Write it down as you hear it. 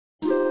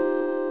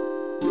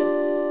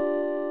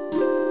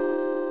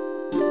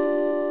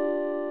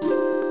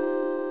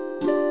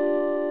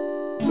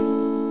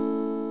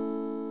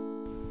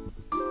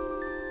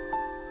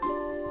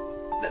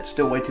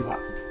Still way too hot.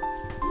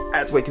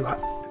 That's way too hot.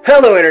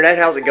 Hello Internet,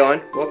 how's it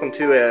going? Welcome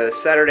to a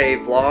Saturday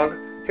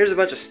vlog. Here's a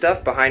bunch of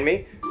stuff behind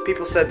me.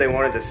 People said they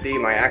wanted to see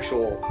my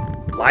actual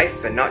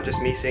life and not just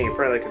me sitting in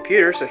front of the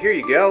computer, so here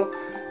you go.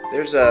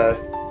 There's a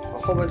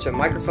whole bunch of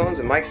microphones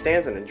and mic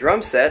stands and a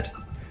drum set.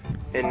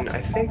 And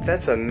I think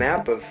that's a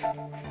map of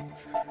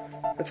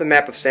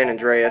San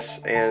Andreas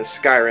and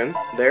Skyrim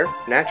there,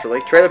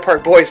 naturally. Trailer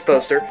Park Boys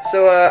poster.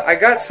 So I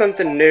got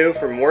something new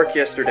from work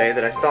yesterday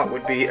that I thought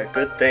would be a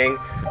good thing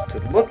to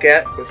look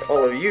at with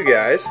all of you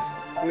guys.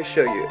 Let me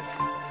show you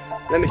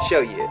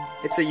it.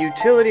 It's a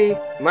utility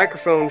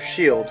microphone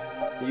shield.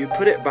 You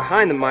put it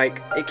behind the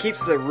mic, it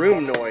keeps the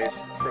room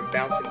noise from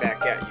bouncing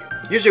back at you.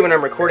 Usually when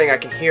I'm recording I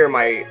can hear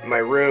my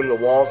room, the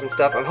walls and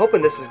stuff. I'm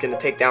hoping this is going to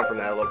take down from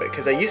that a little bit,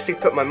 because I used to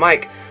put my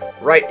mic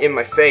right in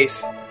my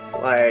face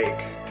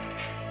like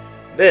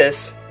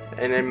this,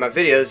 and in my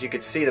videos you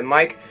could see the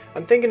mic.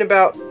 I'm thinking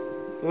about,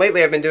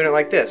 lately I've been doing it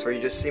like this, where you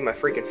just see my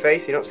freaking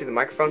face, you don't see the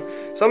microphone.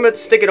 So I'm going to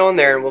stick it on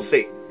there and we'll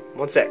see.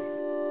 One sec.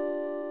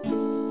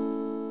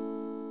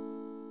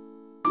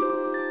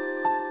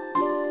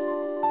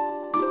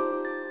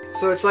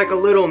 So it's like a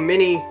little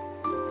mini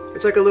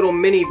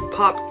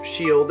pop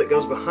shield that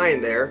goes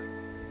behind there,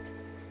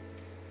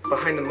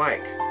 behind the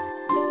mic.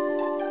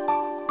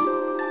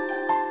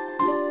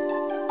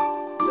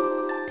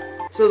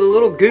 So the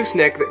little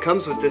gooseneck that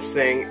comes with this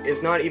thing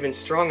is not even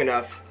strong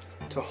enough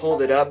to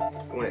hold it up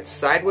when it's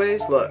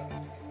sideways. Look,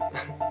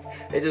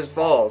 it just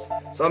falls.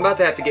 So I'm about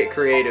to have to get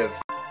creative.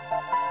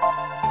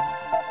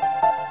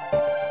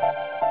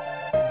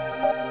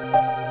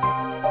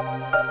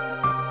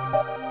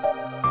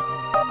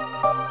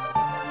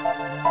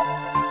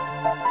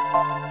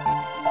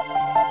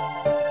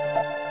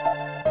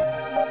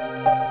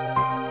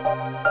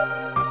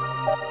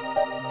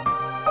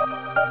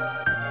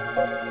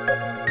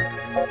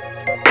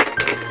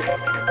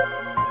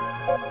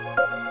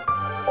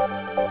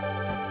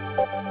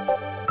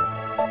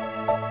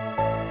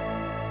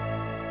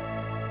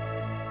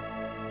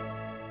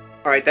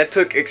 Alright, that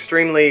took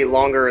extremely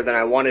longer than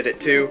I wanted it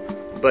to,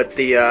 but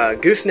the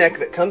gooseneck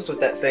that comes with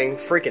that thing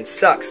freaking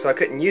sucks, so I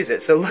couldn't use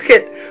it. So look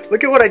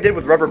at what I did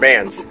with rubber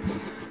bands.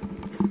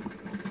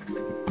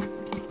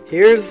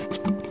 Here's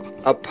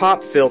a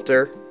pop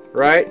filter,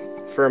 right,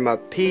 for my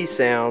pee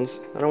sounds.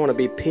 I don't want to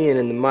be peeing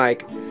in the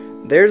mic.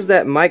 There's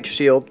that mic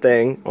shield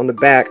thing on the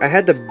back. I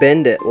had to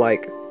bend it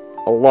like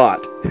a lot.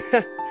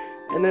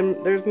 And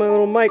then there's my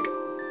little mic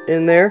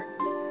in there.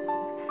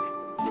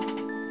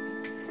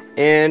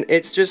 And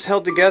it's just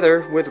held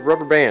together with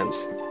rubber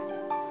bands.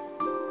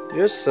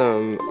 Just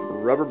some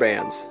rubber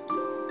bands.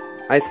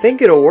 I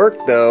think it'll work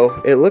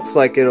though. It looks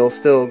like it'll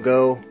still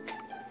go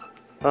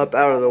up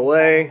out of the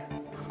way.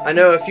 I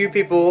know a few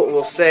people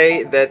will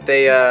say that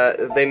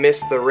they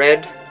miss the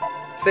red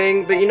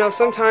thing, but you know,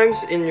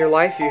 sometimes in your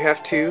life you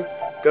have to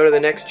go to the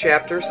next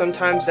chapter.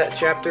 Sometimes that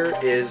chapter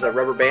is a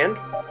rubber band.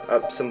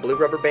 Some blue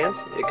rubber bands.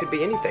 It could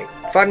be anything.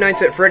 Five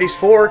Nights at Freddy's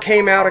 4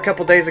 came out a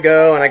couple days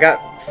ago, and I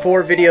got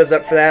 4 videos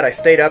up for that. I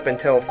stayed up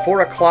until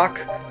 4 o'clock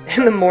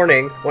in the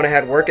morning when I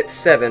had work at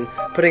 7,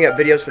 putting up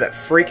videos for that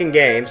freaking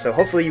game, so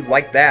hopefully you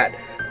like that.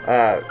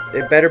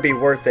 It better be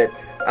worth it.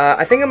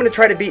 I think I'm going to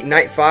try to beat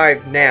Night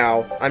 5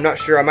 now. I'm not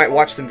sure. I might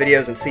watch some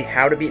videos and see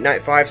how to beat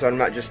Night 5, so I'm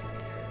not just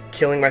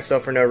killing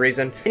myself for no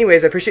reason.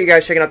 Anyways, I appreciate you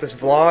guys checking out this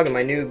vlog and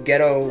my new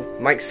Ghetto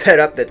mic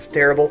setup that's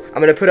terrible.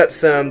 I'm gonna put up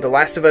some The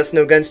Last of Us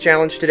No Guns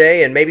challenge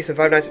today and maybe some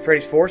Five Nights at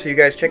Freddy's 4, so you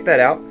guys check that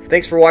out.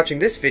 Thanks for watching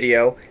this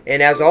video,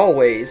 and as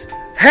always,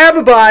 have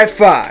a bye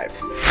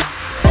 5!